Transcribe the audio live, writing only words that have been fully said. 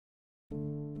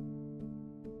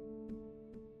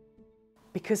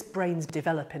because brains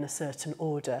develop in a certain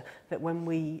order, that when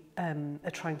we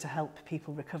are trying to help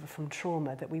people recover from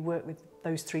trauma, that we work with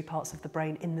those three parts of the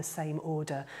brain in the same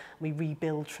order. We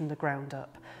rebuild from the ground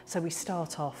up. So we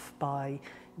start off by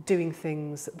doing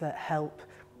things that help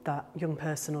that young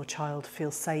person or child feel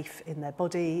safe in their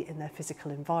body, in their physical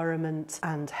environment,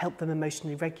 and help them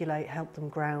emotionally regulate, help them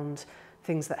ground.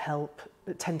 Things that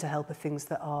tend to help are things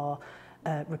that are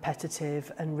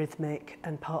repetitive and rhythmic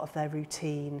and part of their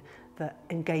routine, that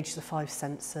engage the five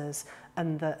senses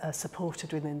and that are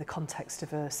supported within the context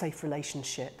of a safe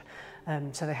relationship.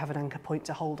 So they have an anchor point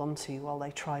to hold on to while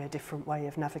they try a different way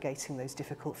of navigating those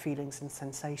difficult feelings and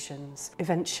sensations.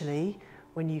 Eventually,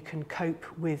 when you can cope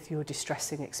with your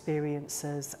distressing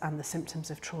experiences and the symptoms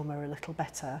of trauma a little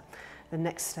better, the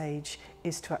next stage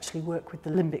is to actually work with the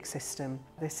limbic system.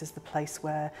 This is the place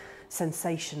where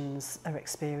sensations are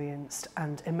experienced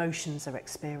and emotions are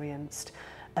experienced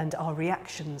and our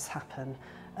reactions happen,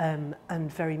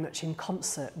 and very much in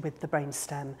concert with the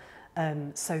brainstem.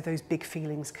 So those big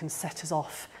feelings can set us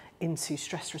off into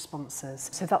stress responses.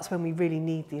 So that's when we really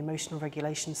need the emotional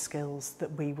regulation skills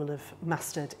that we will have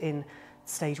mastered in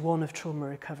stage 1 of trauma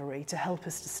recovery to help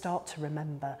us to start to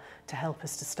remember, to help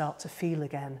us to start to feel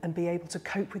again and be able to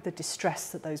cope with the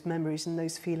distress that those memories and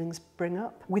those feelings bring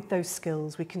up. With those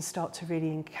skills, we can start to really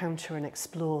encounter and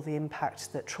explore the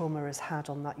impact that trauma has had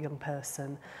on that young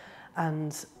person.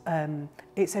 And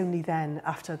it's only then,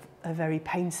 after a very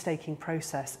painstaking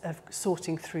process of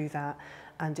sorting through that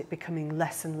and it becoming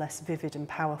less and less vivid and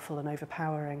powerful and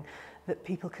overpowering, that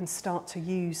people can start to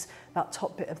use that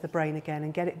top bit of the brain again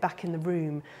and get it back in the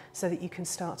room so that you can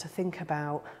start to think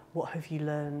about what have you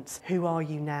learnt, who are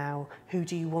you now, who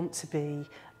do you want to be,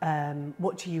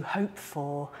 what do you hope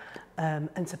for,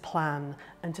 and to plan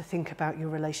and to think about your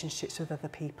relationships with other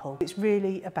people. It's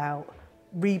really about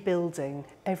rebuilding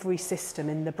every system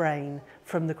in the brain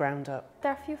from the ground up.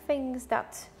 There are a few things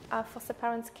that foster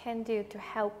parents can do to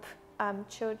help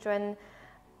children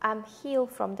heal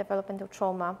from developmental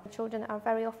trauma. Children are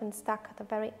very often stuck at a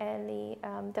very early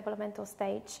developmental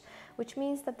stage, which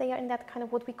means that they are in that kind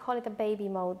of what we call it a baby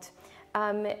mode.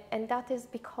 And that is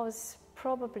because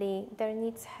probably their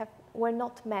needs were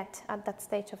not met at that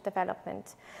stage of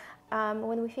development.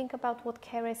 When we think about what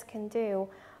carers can do,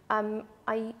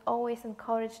 I always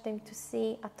encourage them to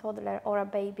see a toddler or a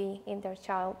baby in their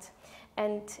child.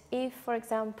 And if, for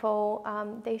example,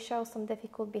 they show some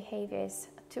difficult behaviors,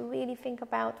 to really think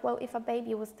about, well, if a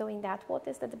baby was doing that, what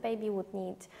is that the baby would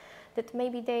need? That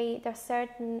maybe there are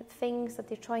certain things that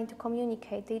they're trying to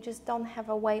communicate, they just don't have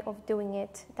a way of doing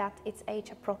it that it's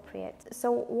age appropriate.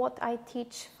 So what I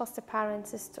teach foster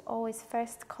parents is to always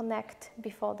first connect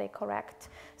before they correct.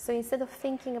 So instead of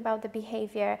thinking about the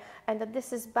behavior and that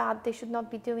this is bad, they should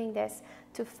not be doing this,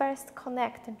 to first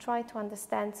connect and try to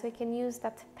understand, so you can use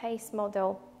that PACE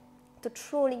model to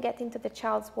truly get into the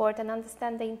child's world and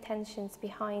understand the intentions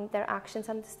behind their actions,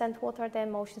 understand what are the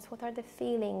emotions, what are the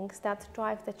feelings that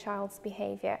drive the child's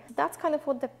behavior. That's kind of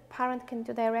what the parent can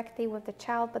do directly with the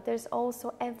child, but there's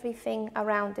also everything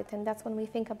around it, and that's when we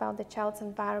think about the child's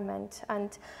environment.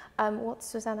 And what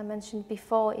Suzannah mentioned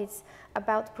before is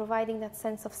about providing that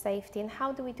sense of safety. And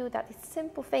how do we do that? It's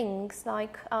simple things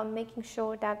like making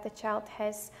sure that the child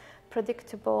has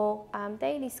predictable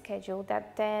daily schedule,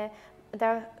 that there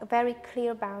are very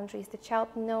clear boundaries. The child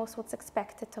knows what's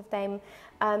expected of them.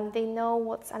 They know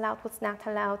what's allowed, what's not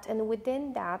allowed. And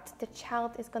within that, the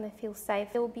child is going to feel safe.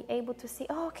 They will be able to see,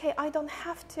 oh, okay, I don't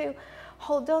have to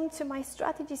hold on to my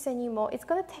strategies anymore. It's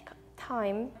going to take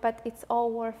time, but it's all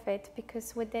worth it,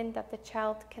 because within that, the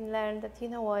child can learn that, you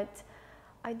know what,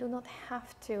 I do not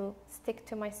have to stick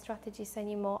to my strategies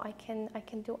anymore. I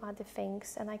can do other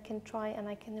things, and I can try and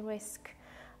I can risk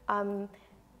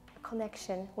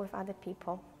connection with other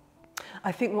people.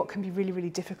 I think what can be really,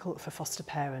 really difficult for foster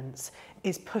parents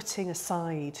is putting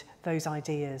aside those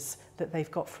ideas that they've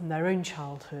got from their own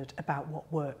childhood about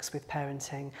what works with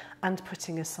parenting, and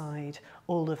putting aside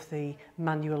all of the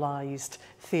manualised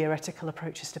theoretical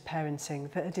approaches to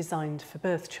parenting that are designed for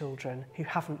birth children who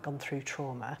haven't gone through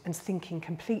trauma, and thinking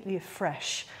completely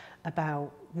afresh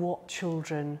about what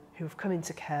children who have come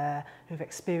into care, who have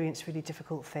experienced really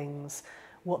difficult things,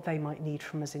 what they might need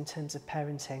from us in terms of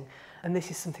parenting. And this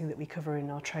is something that we cover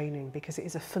in our training, because it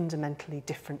is a fundamentally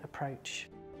different approach.